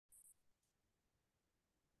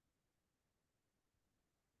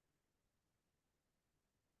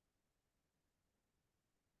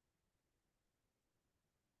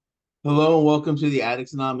Hello and welcome to the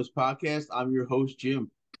Addicts Anonymous podcast. I'm your host, Jim.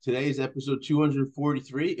 Today is episode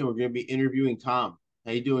 243, and we're going to be interviewing Tom.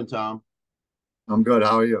 How you doing, Tom? I'm good.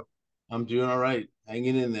 How are you? I'm doing all right,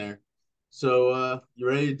 hanging in there. So, you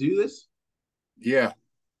ready to do this? Yeah.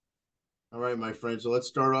 All right, my friend. So let's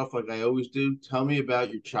start off like I always do. Tell me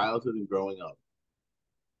about your childhood and growing up.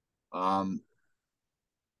 Um,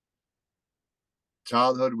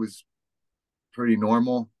 Childhood was pretty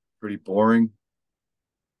normal, pretty boring.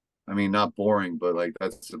 I mean, not boring, but like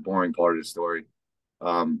that's the boring part of the story.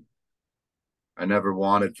 Um, I never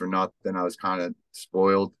wanted for nothing. I was kind of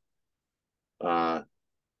spoiled. Uh,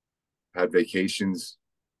 had vacations.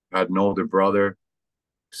 Had an older brother,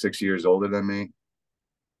 6 years older than me.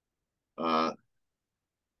 I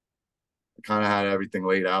kind of had everything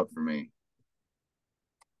laid out for me.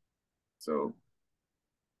 So,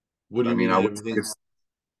 What do I you mean, mean had everything?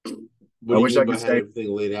 What I do you wish mean I by could had say, everything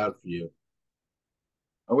laid out for you?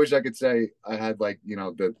 I wish I could say I had like,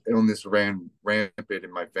 the illness ran rampant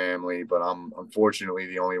in my family, but I'm unfortunately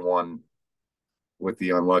the only one with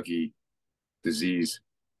the unlucky disease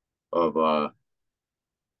of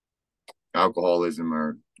alcoholism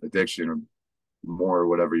or addiction or more or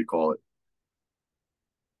whatever you call it.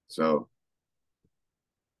 So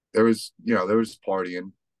there was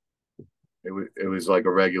partying. It was like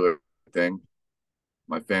a regular thing.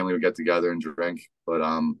 My family would get together and drink, but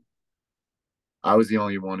I was the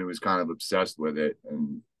only one who was kind of obsessed with it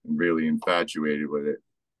and really infatuated with it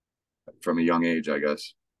from a young age, I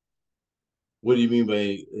guess. What do you mean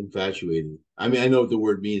by infatuated? I mean, I know what the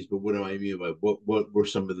word means, but what do I mean by what were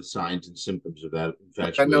some of the signs and symptoms of that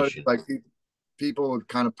I noticed infatuation? like people would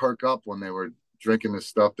kind of perk up when they were drinking the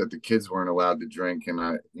stuff that the kids weren't allowed to drink, and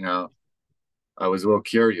I was a little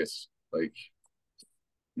curious, like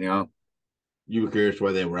you know, You were curious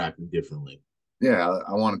why they were acting differently. yeah,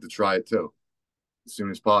 I wanted to try it too as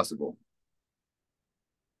soon as possible.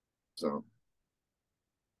 So,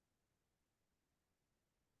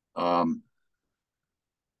 um,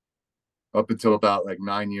 up until about like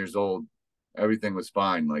 9 years old, everything was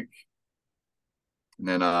fine. Like, and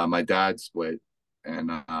then my dad split, and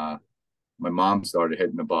my mom started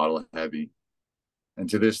hitting the bottle heavy. And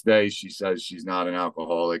to this day, she says she's not an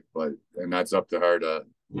alcoholic, but and that's up to her to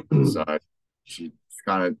decide. She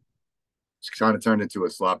kind of she kind of turned into a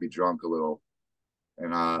sloppy drunk a little,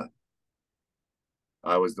 and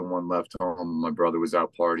I was the one left home. My brother was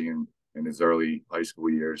out partying in his early high school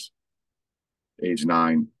years, age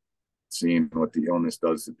 9, seeing what the illness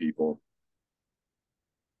does to people.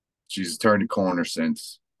 She's turned a corner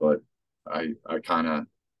since, but I kind of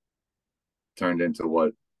turned into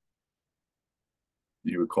what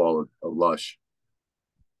you would call a lush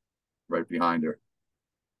right behind her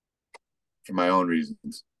for my own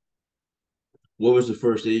reasons. What was the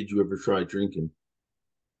first age you ever tried drinking?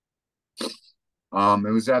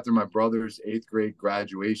 It was after my brother's eighth grade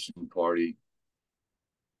graduation party.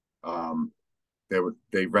 Um,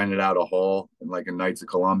 they rented out a hall in like a Knights of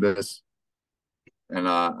Columbus, and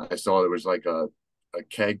I saw there was like a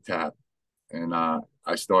keg tap, and I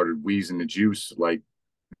started wheezing the juice like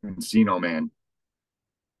Encino Man,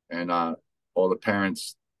 and all the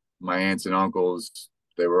parents, my aunts and uncles,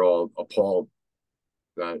 they were all appalled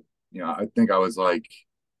that I think I was like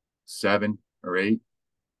 7 or 8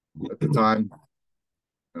 at the time,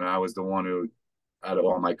 and I was the one who, out of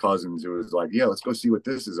all my cousins, who was like, "Yeah, let's go see what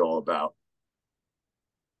this is all about."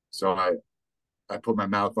 So I put my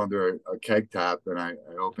mouth under a keg tap and I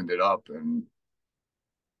opened it up, and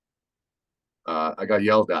I got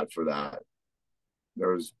yelled at for that. There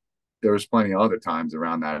was there was plenty of other times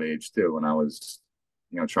around that age too when I was,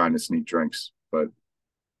 trying to sneak drinks. But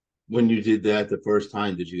When you did that the first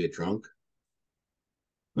time, did you get drunk?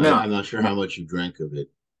 I'm no, not sure how much you drank of it.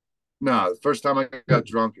 no, the first time I got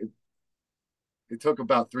drunk, it took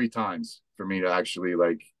about 3 times for me to actually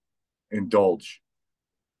like indulge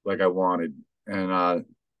like I wanted. And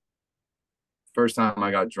first time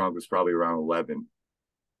I got drunk was probably around 11.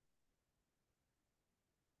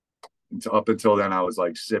 Up until then, I was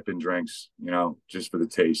like sipping drinks, just for the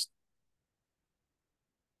taste.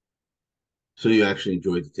 So you actually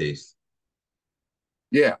enjoyed the taste.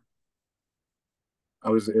 Yeah, it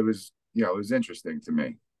was interesting to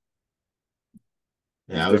me.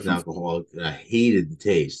 It Yeah, was I was an different. alcoholic and I hated the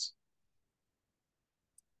taste.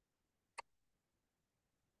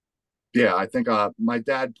 Yeah, I think my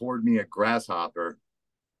dad poured me a grasshopper.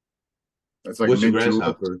 That's like What's a mint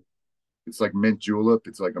julep. grasshopper? It's like mint julep.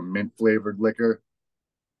 It's like a mint flavored liquor.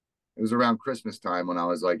 It was around Christmas time when I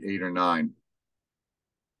was like 8 or 9,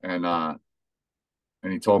 and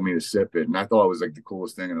he told me to sip it, and I thought it was like the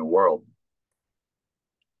coolest thing in the world.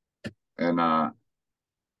 And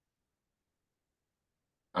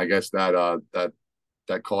I guess that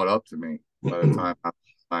caught up to me by the time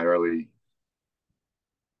my early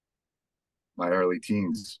my early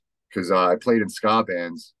teens, because I played in ska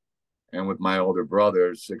bands, and with my older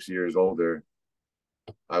brother, 6 years older,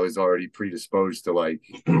 I was already predisposed to like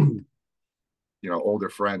older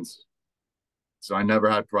friends, so I never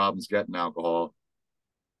had problems getting alcohol.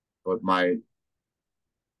 But my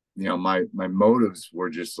motives were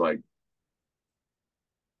just like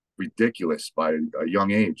ridiculous by a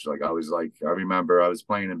young age. Like I remember I was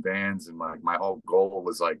playing in bands, and like my whole goal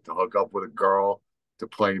was like to hook up with a girl, to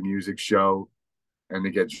play a music show, and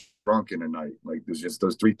to get drunk in a night. Like there's just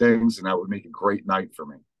those three things, and that would make a great night for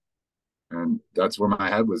me. And that's where my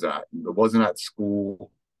head was at. It wasn't at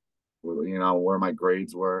school, where my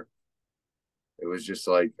grades were. It was just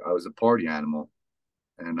like I was a party animal,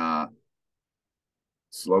 and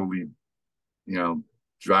slowly, you know,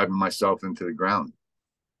 driving myself into the ground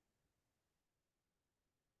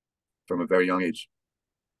from a very young age.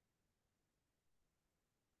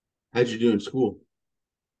 How'd you do in school?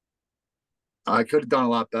 I could have done a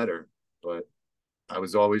lot better, but I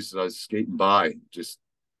was skating by, just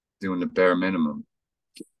doing the bare minimum.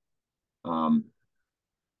 Um,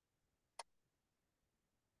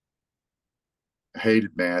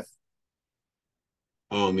 hated math.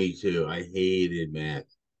 Oh, me too. I hated math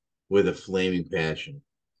with a flaming passion.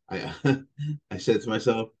 I I said to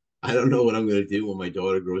myself, I don't know what I'm gonna do when my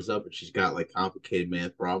daughter grows up and she's got like complicated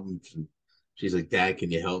math problems and she's like, Dad,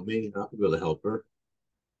 can you help me? And I'll be able to help her.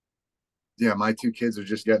 Yeah, my two kids are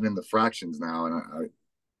just getting into fractions now, and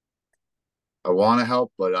I want to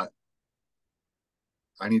help, but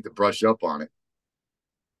I need to brush up on it.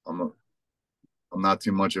 I'm a, I'm not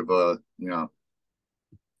too much of a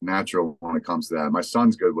natural when it comes to that. My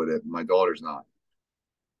son's good with it, my daughter's not.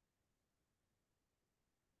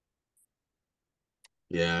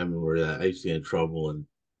 Yeah, I remember that. I used to get in trouble and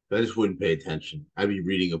I just wouldn't pay attention. I'd be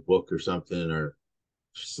reading a book or something or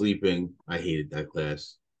sleeping. I hated that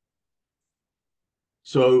class.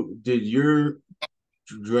 So, did your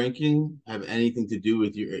drinking have anything to do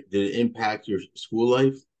with did it impact your school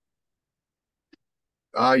life?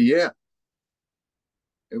 Yeah,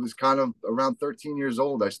 it was kind of around 13 years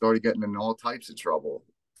old. I started getting in all types of trouble.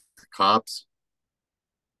 The cops,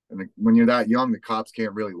 when you're that young, the cops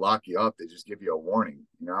can't really lock you up. They just give you a warning.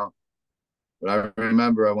 But I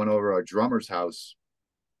remember I went over a drummer's house,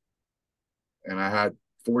 and I had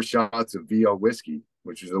 4 shots of VO whiskey,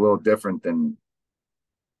 which is a little different than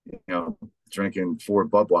drinking 4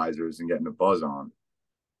 Budweisers and getting a buzz on.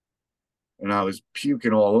 And I was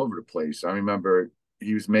puking all over the place. I remember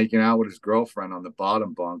he was making out with his girlfriend on the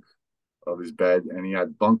bottom bunk of his bed, and he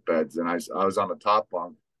had bunk beds, and I was on the top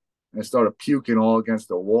bunk, and I started puking all against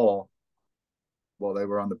the wall while they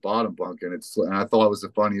were on the bottom bunk, and I thought it was the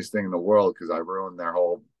funniest thing in the world because I ruined their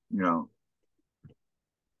whole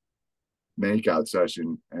makeout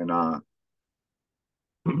session, and I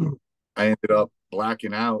ended up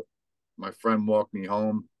blacking out. My friend walked me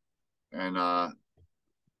home, and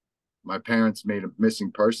my parents made a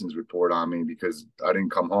missing persons report on me because I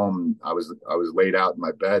didn't come home. I was laid out in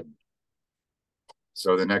my bed.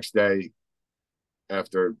 So the next day,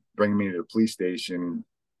 after bringing me to the police station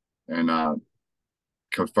and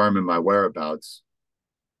confirming my whereabouts,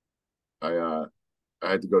 I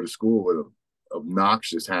had to go to school with an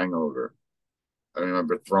obnoxious hangover. I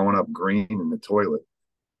remember throwing up green in the toilet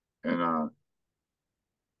and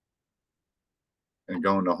and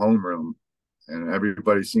going to homeroom, and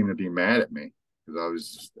everybody seemed to be mad at me because I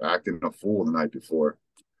was acting a fool the night before.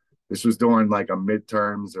 This was during like a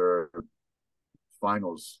midterms or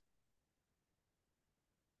finals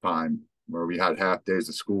time where we had half days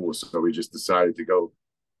of school, so we just decided to go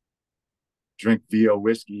drink VO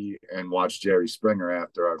whiskey and watch Jerry Springer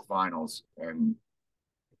after our finals, and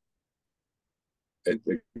it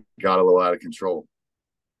got a little out of control.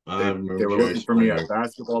 I They remember were Jerry looking for me at Springer.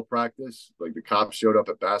 basketball practice. Like the cops showed up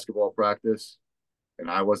at basketball practice, and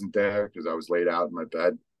I wasn't there because I was laid out in my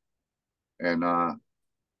bed. And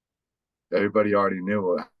everybody already knew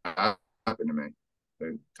what happened to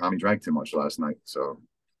me. Tommy drank too much last night, so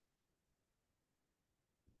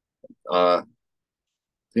uh,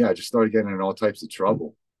 yeah, I just started getting in all types of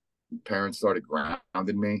trouble. Parents started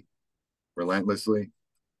grounding me relentlessly,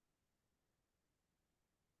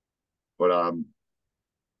 but I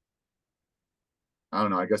don't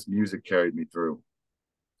know. I guess music carried me through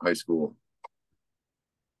high school.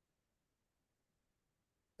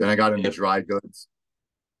 Then I got into Yeah, dry goods.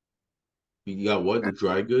 you got what? The And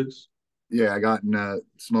dry goods? yeah, I got in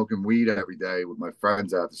smoking weed every day with my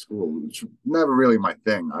friends after school, which was never really my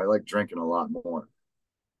thing. I like drinking a lot more.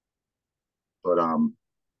 But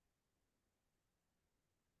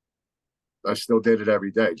I still did it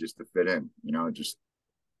every day just to fit in, just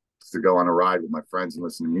to go on a ride with my friends and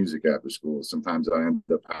listen to music after school. Sometimes I end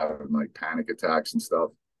up having like panic attacks and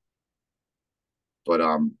stuff. But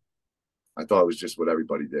I thought it was just what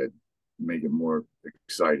everybody did, make it more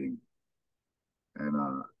exciting.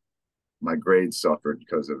 And my grades suffered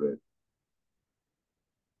because of it.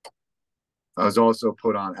 I was also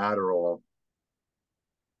put on Adderall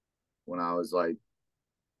when I was like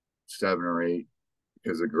 7 or 8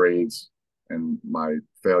 because of grades and my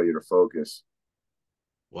failure to focus.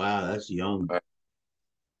 Wow, that's young.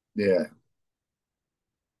 Yeah.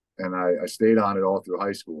 And I stayed on it all through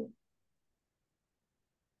high school.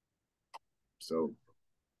 So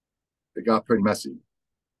it got pretty messy.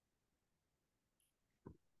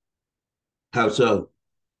 How so?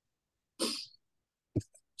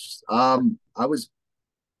 I was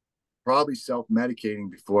probably self medicating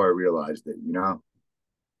before I realized it,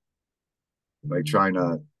 like trying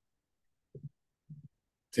to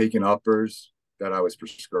take in uppers that I was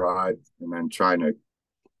prescribed and then trying to,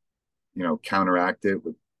 counteract it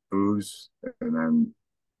with booze and then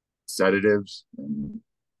sedatives. And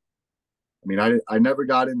I mean, I never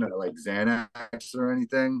got into like Xanax or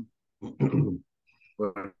anything,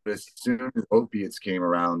 but as soon as opiates came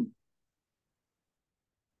around,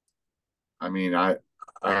 I mean, I,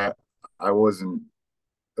 I wasn't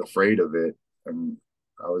afraid of it, and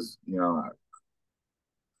I was,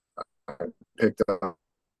 I picked up,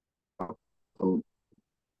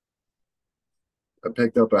 I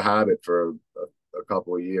picked up a habit for a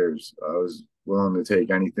couple of years. I was willing to take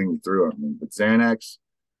anything through it. I mean, but Xanax,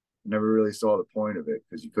 never really saw the point of it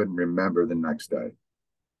because you couldn't remember the next day.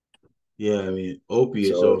 Yeah, I mean,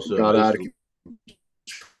 opiates So it also. got I used out of to.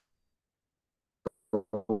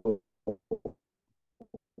 control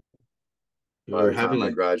by We're the time having I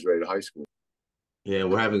a. graduated high school. Yeah,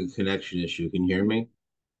 we're having a connection issue. Can you hear me?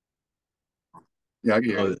 Yeah, I can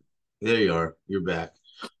hear Oh, you. there you are. You're back.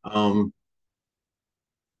 Um.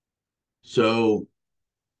 So,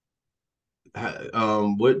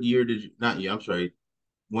 what year did you? Not you. I'm sorry.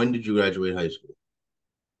 When did you graduate high school?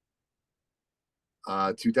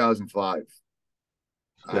 2005.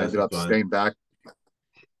 I ended up 2005. staying back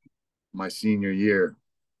my senior year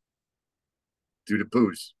due to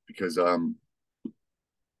booze because I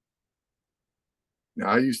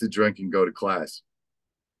used to drink and go to class,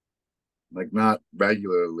 like not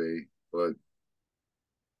regularly, but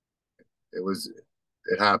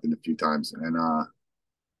it happened a few times. And I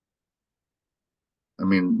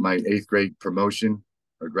mean, my 8th grade promotion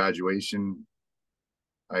or graduation,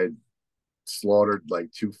 I had slaughtered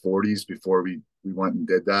like 240s before we went and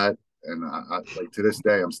did that. And like to this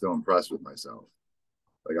day, I'm still impressed with myself.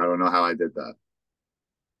 Like I don't know how I did that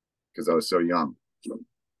because I was so young.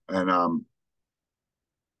 And I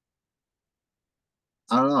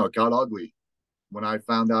don't know, it got ugly when I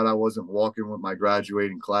found out I wasn't walking with my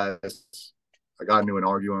graduating class. I got into an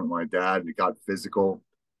argument with my dad and it got physical.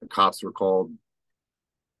 The cops were called,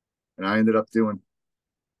 and I ended up doing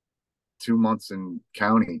 2 months in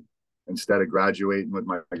county instead of graduating with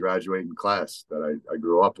my graduating class that I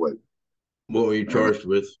grew up with. What were you And charged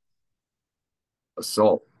with?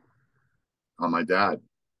 assault on my dad.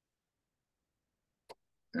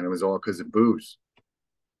 And it was all because of booze.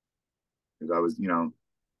 Because I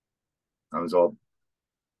was all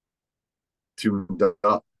tuned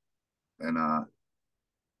up and,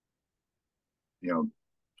 you know,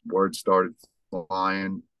 words started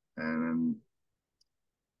flying and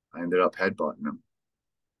I ended up headbutting him.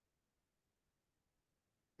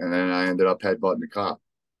 And then I ended up headbutting the cop.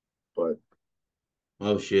 But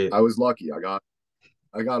Oh shit. I was lucky. I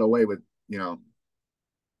got away with, you know,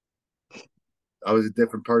 I was a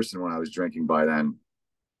different person when I was drinking by then.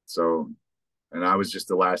 So, and I was just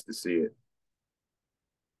the last to see it.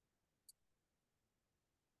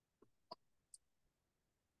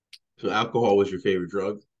 So alcohol was your favorite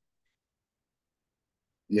drug?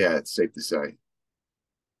 Yeah, it's safe to say.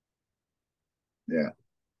 Yeah.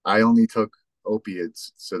 I only took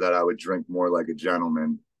opiates so that I would drink more like a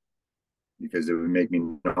gentleman because it would make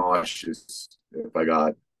me nauseous if I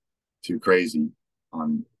got too crazy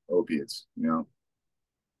on opiates.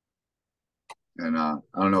 And I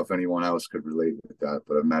don't know if anyone else could relate with that,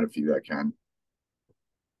 but I've met a few that can.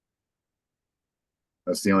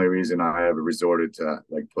 That's the only reason I ever resorted to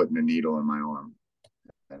like putting a needle in my arm.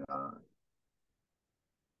 And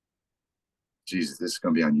Jesus, this is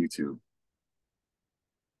gonna be on YouTube.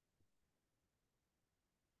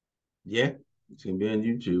 Yeah, it's gonna be on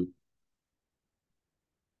YouTube.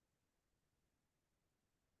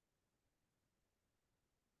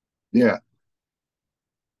 Yeah.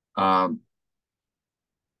 I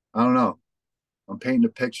don't know. I'm painting a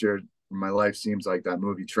picture My life seems like that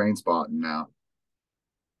movie Train Spotting now.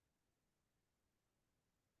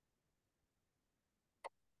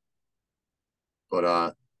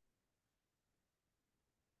 But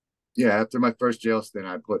yeah, after my first jail stint,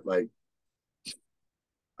 I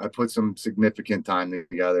put some significant time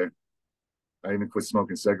together. I even quit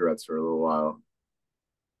smoking cigarettes for a little while.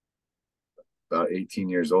 About 18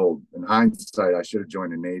 years old. In hindsight, I should have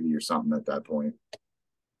joined the Navy or something at that point.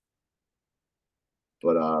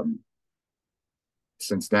 But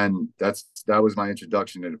since then, that was my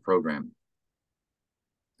introduction to the program,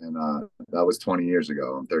 and that was 20 years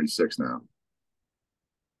ago. I'm 36 now.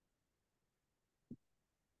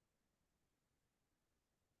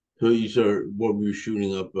 So you sort what were you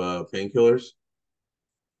shooting up painkillers?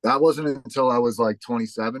 That wasn't until I was like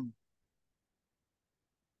 27,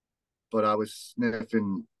 but I was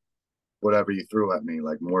sniffing whatever you threw at me,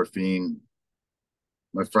 like morphine.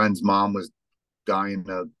 My friend's mom was dying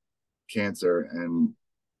of cancer, and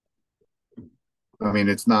I mean,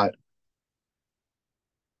 it's not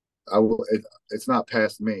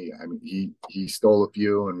past me. I mean, he stole a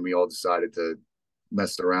few, and we all decided to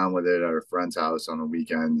mess around with it at a friend's house on the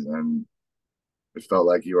weekend, and it felt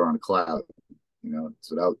like you were on a cloud, you know.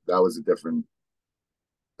 So that was a different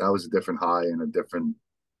high and a different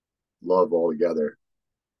love altogether.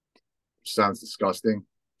 Which sounds disgusting for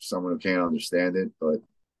someone who can't understand it, but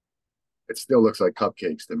it still looks like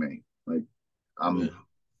cupcakes to me. Like Yeah. I'm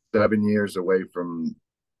 7 years away from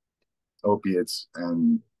opiates,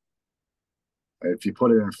 and if you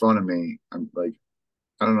put it in front of me, I'm like,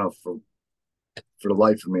 I don't know, for the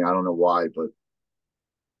life of me, I don't know why, but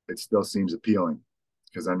it still seems appealing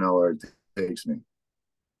because I know where it takes me.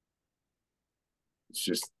 It's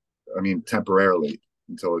just, I mean, temporarily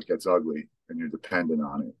until it gets ugly and you're dependent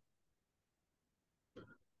on it.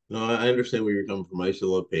 No, I understand where you're coming from. I used to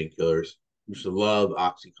love painkillers. I used to love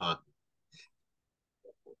OxyContin.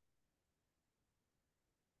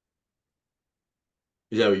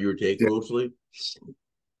 Is that what you were taking Yeah. mostly?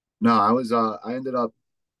 No, I ended up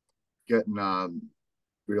getting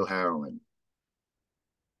real heroin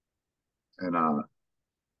and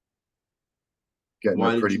getting a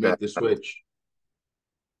Why did pretty you bad make the switch?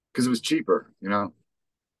 because it was cheaper, you know.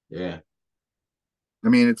 Yeah. I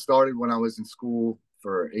mean, it started when I was in school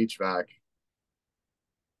for HVAC.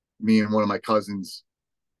 Me and one of my cousins,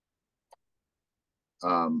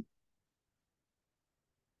 um,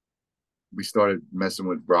 we started messing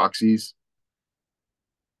with Roxy's,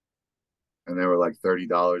 and they were like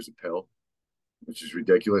 $30 a pill, which is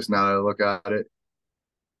ridiculous now that I look at it.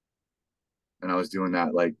 And I was doing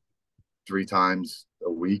that like 3 times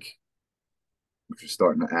a week, which was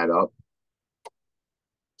starting to add up.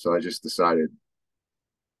 So I just decided,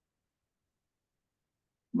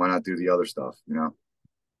 why not do the other stuff, you know?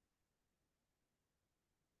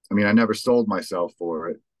 I mean, I never sold myself for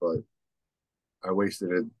it, but I wasted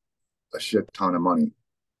a shit ton of money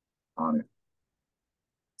on it.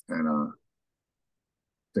 And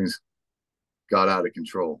things got out of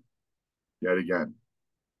control yet again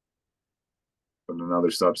from another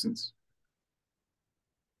substance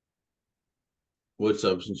What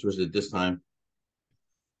substance was it this time?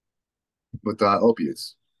 with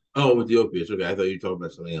opiates. Oh, with the opiates. Okay, I thought you were talking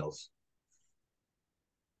about something else.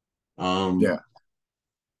 Um, Yeah.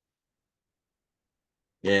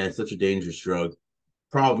 yeah, it's such a dangerous drug.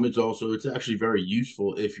 Problem is also it's actually very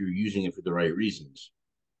useful if you're using it for the right reasons.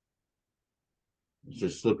 It's a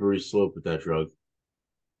slippery slope with that drug.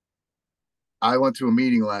 I went to a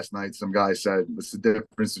meeting last night. Some guy said, what's the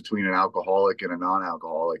difference between an alcoholic and a non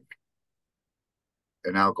alcoholic?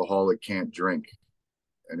 An alcoholic can't drink.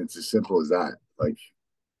 And it's as simple as that. Like,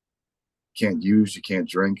 can't use, you can't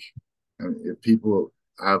drink. And if people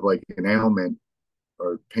have like an ailment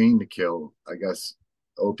or pain to kill, I guess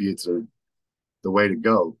opiates are the way to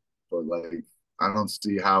go. But like, I don't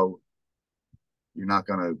see how you're not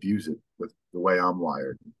going to abuse it with the way I'm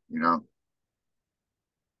wired. You know,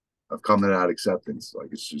 I've come to that acceptance. Like,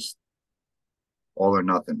 it's just all or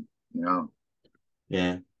nothing, you know?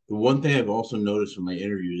 Yeah. The one thing I've also noticed from my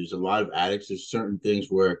interviews is a lot of addicts, there's certain things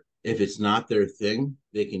where if it's not their thing,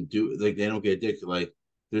 they can do like they don't get addicted. Like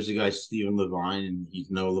there's a guy, Stephen Levine, and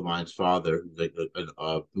he's Noah Levine's father, who's like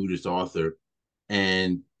a Buddhist author,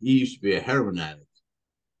 and he used to be a heroin addict,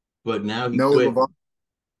 but now he Noah quit. Levine,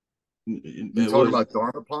 you It talking was about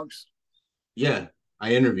Dharma punks? yeah,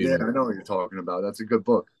 I interviewed Yeah, him. I know what you're talking about. That's a good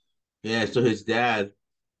book. Yeah, so his dad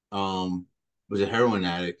um was a heroin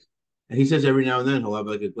addict, and he says every now and then he'll have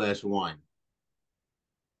like a glass of wine.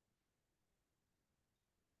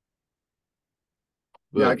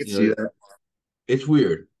 Yeah, I But could you see know, that. it's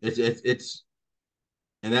weird. It's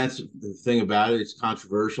And that's the thing about it. It's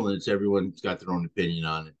controversial, and it's everyone's got their own opinion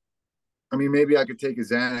on it. I mean, maybe I could take a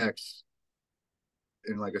Xanax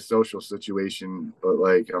in like a social situation, but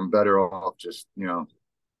like I'm better off just,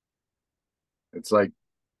 it's like,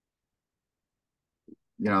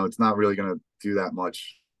 it's not really gonna do that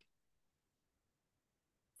much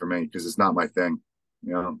for me because it's not my thing.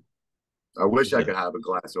 You know, I wish I could Exactly. have a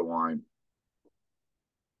glass of wine.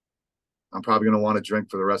 I'm probably gonna want to drink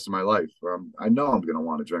for the rest of my life, or I know I'm gonna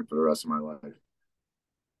want to drink for the rest of my life.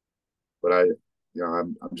 But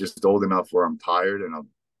I'm just old enough where I'm tired, and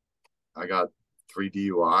I got 3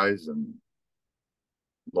 DUIs and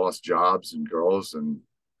lost jobs and girls and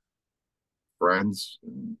friends,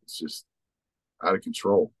 and it's just out of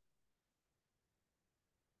control.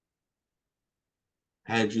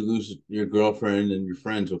 How did you lose your girlfriend and your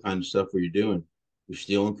friends? What kind of stuff were you doing? You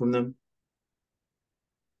stealing from them?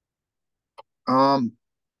 Um,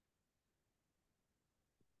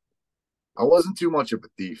 I wasn't too much of a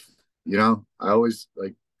thief, I always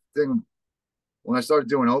like thing when I started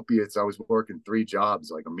doing opiates, I was working 3 jobs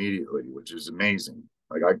like immediately, which is amazing.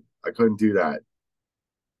 Like I couldn't do that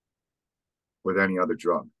with any other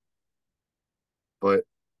drug. But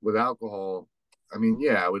with alcohol, I mean,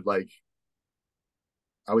 yeah, I would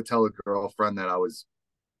tell a girlfriend that I was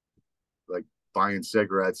like buying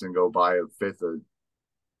cigarettes and go buy a fifth or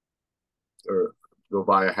go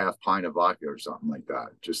buy a half pint of vodka or something like that.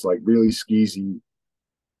 Just like really skeezy,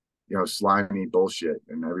 slimy bullshit,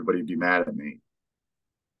 and everybody'd be mad at me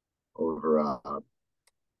over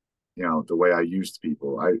the way I used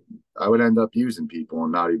people. I would end up using people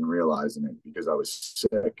and not even realizing it because I was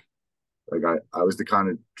sick. Like I was the kind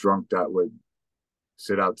of drunk that would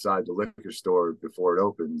sit outside the liquor store before it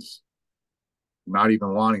opens, not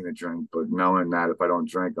even wanting to drink, but knowing that if I don't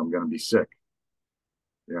drink, I'm gonna be sick.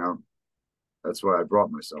 You know, that's why I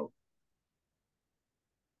brought myself. What?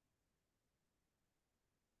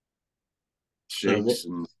 Shakes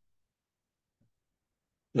and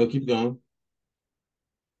No, keep going.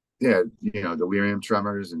 yeah, delirium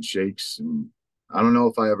tremors and shakes. And I don't know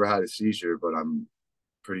if I ever had a seizure, but I'm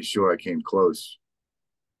pretty sure I came close.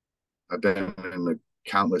 I've been in the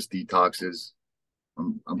countless detoxes.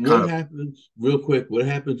 I'm What kind of happens, real quick? What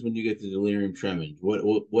happens when you get the delirium tremens?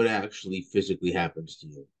 What actually physically happens to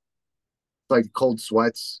you? like cold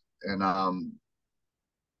sweats, and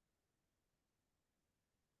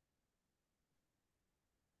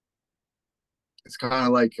it's kind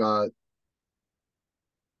of like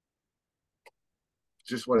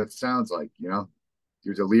just what it sounds like.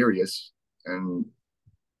 You're delirious, and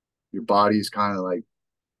your body's kind of like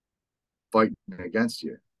fighting against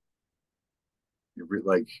you.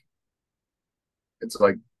 Like it's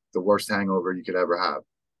like the worst hangover you could ever have.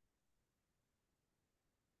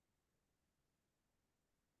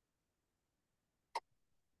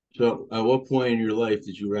 So, at what point in your life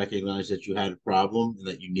did you recognize that you had a problem and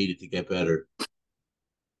that you needed to get better?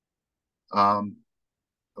 Um,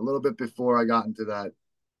 a little bit before I got into that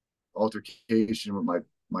altercation with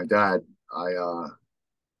my dad, I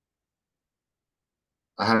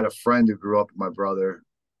had a friend who grew up with my brother,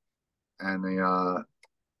 and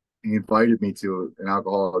he invited me to an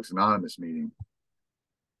Alcoholics Anonymous meeting,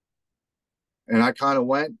 and I kind of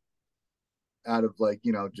went out of like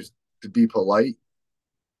just to be polite,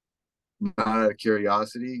 not out of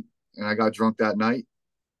curiosity, and I got drunk that night.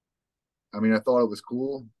 I mean, I thought it was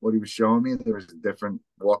cool what he was showing me. There was a different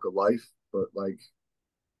walk of life, but like,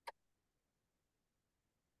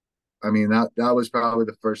 I mean, that was probably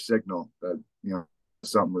the first signal that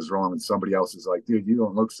something was wrong. And somebody else is like, dude, you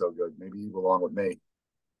don't look so good. Maybe you belong with me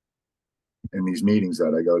in these meetings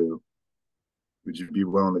that I go to. Would you be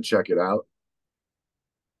willing to check it out?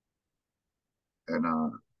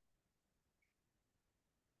 And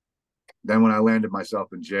then when I landed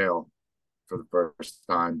myself in jail for the first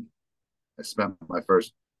time, I spent my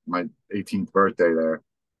 18th birthday there,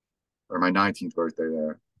 or my 19th birthday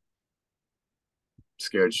there,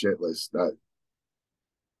 scared shitless.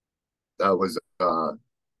 That was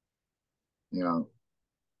you know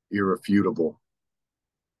irrefutable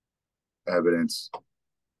evidence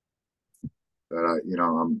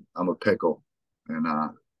that I'm a pickle, and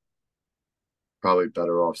probably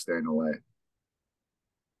better off staying away.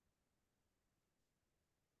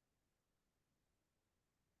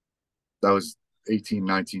 That was 18,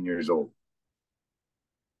 19 years old.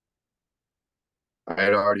 I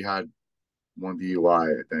had already had 1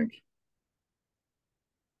 DUI, I think,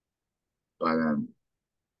 by then.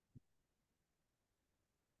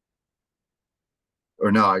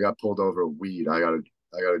 Or no, I got pulled over with weed. I got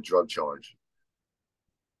a drug charge.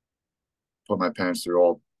 Put my parents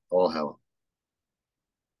through all hell.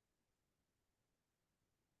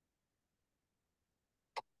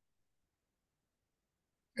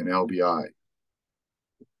 and LBI.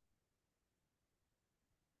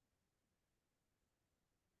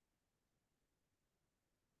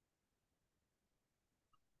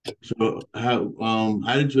 So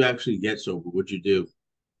how did you actually get sober? What'd you do?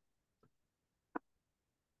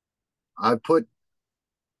 I put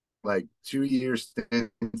like 2 year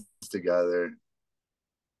stints together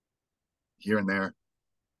here and there.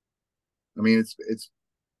 I mean, it's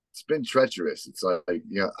been treacherous. It's like,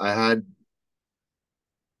 yeah, I had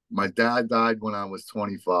my dad died when I was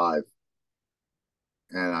 25,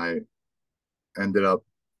 and I ended up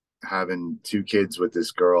having two kids with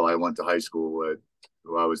this girl I went to high school with,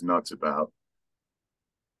 who I was nuts about.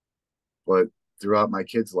 But throughout my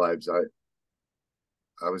kids' lives, I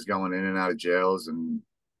was going in and out of jails and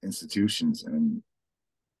institutions and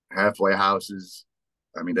halfway houses.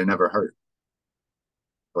 I mean, they never hurt,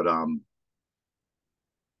 but I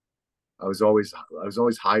was always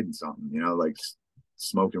hiding something, like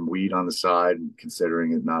smoking weed on the side and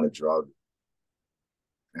considering it not a drug.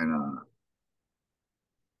 And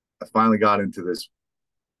I finally got into this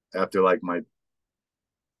after like my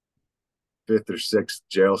fifth or sixth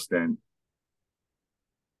jail stint.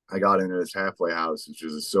 I got into this halfway house, which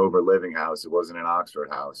was a sober living house. It wasn't an Oxford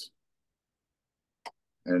house.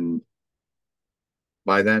 And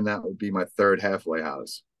by then, that would be my third halfway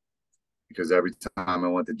house, because every time I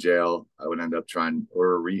went to jail, I would end up trying,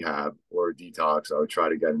 or a rehab or a detox. I would try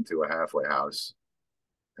to get into a halfway house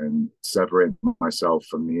and separate myself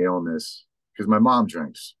from the illness, because my mom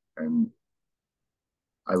drinks and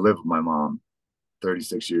I live with my mom,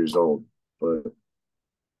 36 years old. But,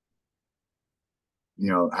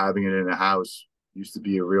 having it in a house used to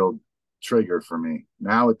be a real trigger for me.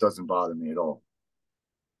 Now it doesn't bother me at all.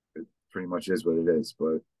 It pretty much is what it is.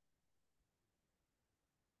 But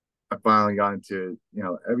I finally got into,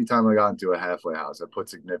 every time I got into a halfway house, I put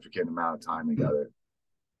significant amount of time together.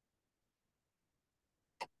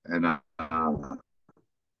 And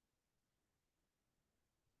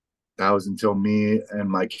that was until me and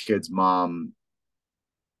my kid's mom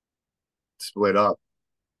split up,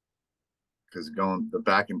 because going the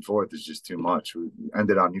back and forth is just too much. We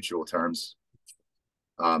ended on mutual terms.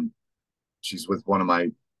 Um, she's with one of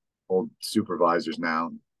my old supervisors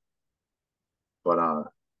now, but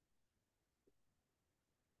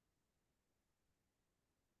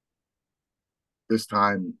this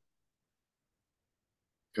time,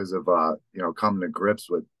 because of coming to grips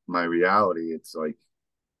with my reality, it's like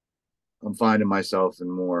I'm finding myself in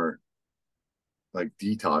more like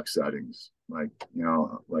detox settings, like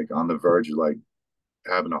like on the verge of like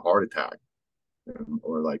having a heart attack,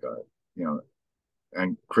 or like a you know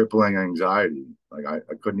and crippling anxiety. Like I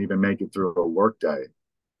couldn't even make it through a work day.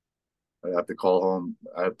 I'd have to call home.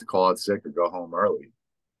 I have to call out sick or go home early,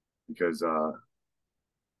 because the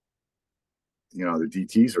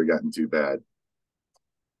DTs were getting too bad.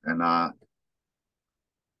 And I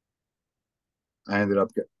ended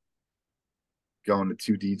up going to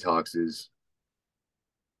two detoxes,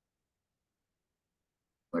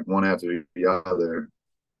 like one after the other.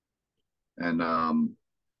 And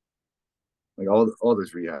like all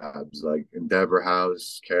those rehabs, like Endeavor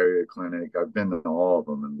House, Carrier Clinic. I've been to all of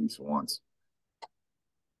them at least once.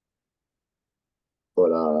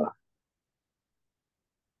 But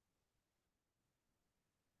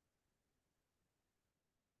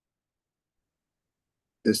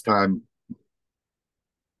this time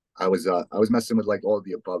I was messing with like all of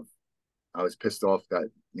the above. I was pissed off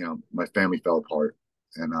that my family fell apart,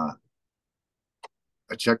 and I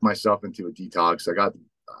checked myself into a detox.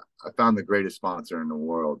 I found the greatest sponsor in the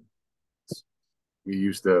world. We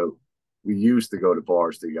used to we used to go to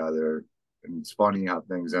bars together, and it's funny how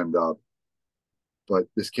things end up. But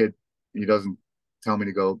this kid, he doesn't tell me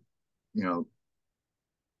to go, you know,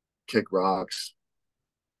 kick rocks.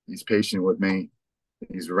 He's patient with me.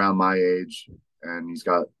 He's around my age, and he's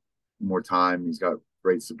got more time. He's got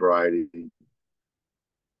great sobriety.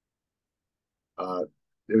 Uh,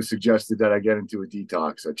 it was suggested that I get into a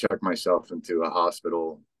detox. I check myself into a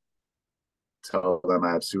hospital, tell them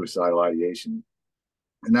I have suicidal ideation,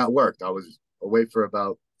 and that worked. I was away for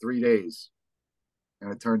about 3 days,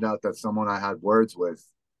 and it turned out that someone I had words with,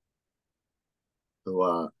 who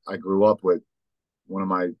I grew up with, one of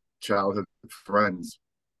my childhood friends,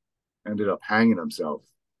 ended up hanging himself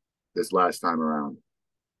this last time around.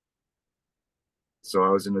 So I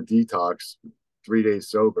was in a detox, 3 days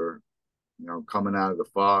sober, coming out of the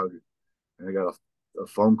fog, and I got a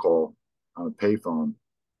phone call on a payphone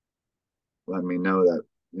letting me know that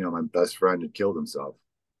my best friend had killed himself.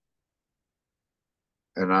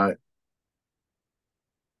 And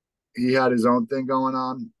he had his own thing going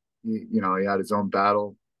on. He had his own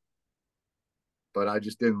battle. but I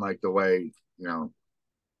just didn't like the way,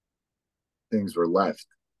 things were left.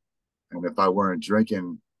 And if I weren't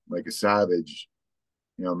drinking like a savage,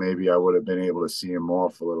 maybe I would have been able to see him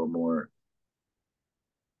off a little more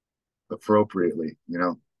appropriately.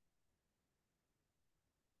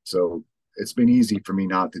 So it's been easy for me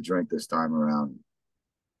not to drink this time around,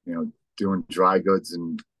 doing dry goods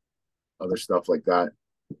and other stuff like that.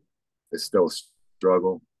 It's still a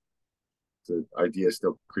struggle. The idea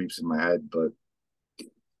still creeps in my head, but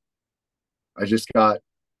I just got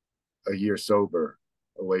a year sober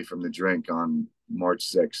away from the drink on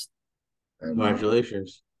March 6th. And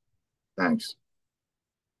Congratulations. thanks.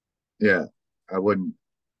 Yeah, I wouldn't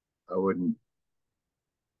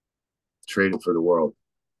trade it for the world.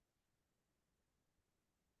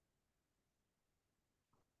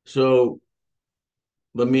 So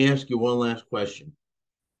let me ask you one last question.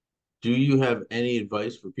 Do you have any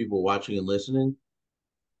advice for people watching and listening?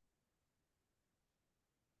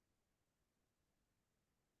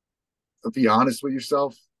 But be honest with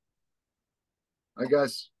yourself, I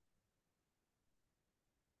guess.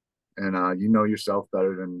 And you know yourself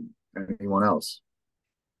better than anyone else.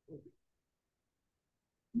 I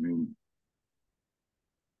mean,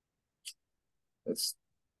 that's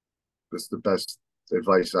that's the best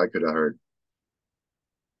advice I could have heard.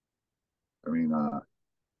 I mean,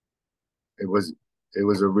 it was it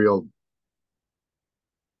was a real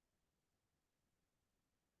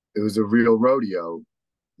it was a real rodeo,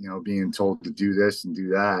 being told to do this and do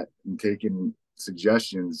that and taking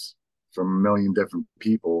suggestions from a million different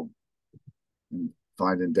people and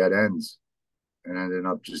finding dead ends and ending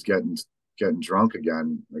up just getting drunk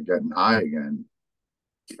again or getting high again.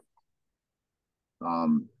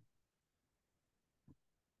 Um,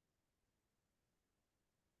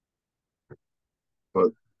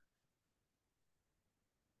 but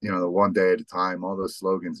the one day at a time, all those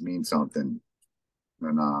slogans mean something.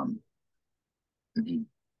 And if you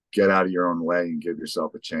get out of your own way and give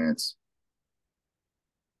yourself a chance,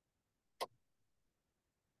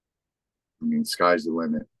 I mean, sky's the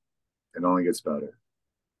limit. It only gets better.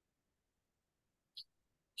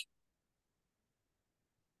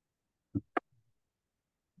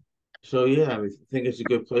 So yeah, I think it's a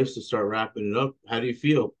good place to start wrapping it up. How do you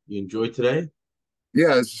feel? You enjoyed today?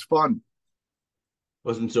 Yeah, this is fun.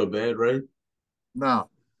 Wasn't so bad, right? No,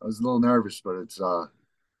 I was a little nervous, but I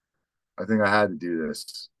think I had to do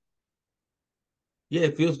this. Yeah,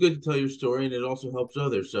 it feels good to tell your story, and it also helps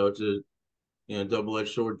others. So it's a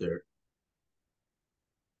double-edged sword there.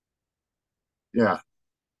 Yeah.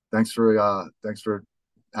 Thanks for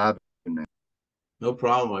having me. No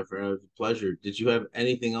problem, my friend. It was a pleasure. Did you have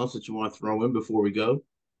anything else that you want to throw in before we go?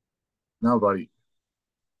 No, buddy.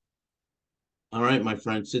 All right, my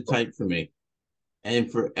friend, sit tight for me. And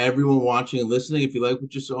for everyone watching and listening, if you like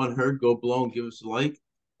what you saw and heard, go below and give us a like.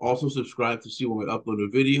 Also, subscribe to see when we upload the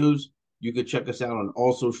videos. You can check us out on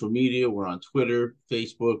all social media. We're on Twitter,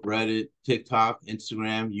 Facebook, Reddit, TikTok,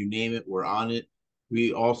 Instagram, you name it, we're on it.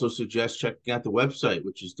 We also suggest checking out the website,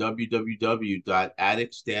 which is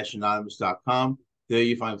www.addicts-anonymous.com. There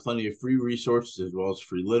you find plenty of free resources as well as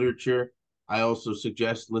free literature. I also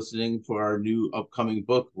suggest listening for our new upcoming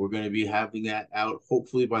book. We're going to be having that out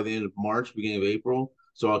hopefully by the end of March, beginning of April.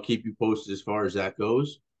 So I'll keep you posted as far as that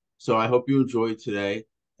goes. So I hope you enjoyed today.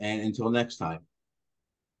 And until next time.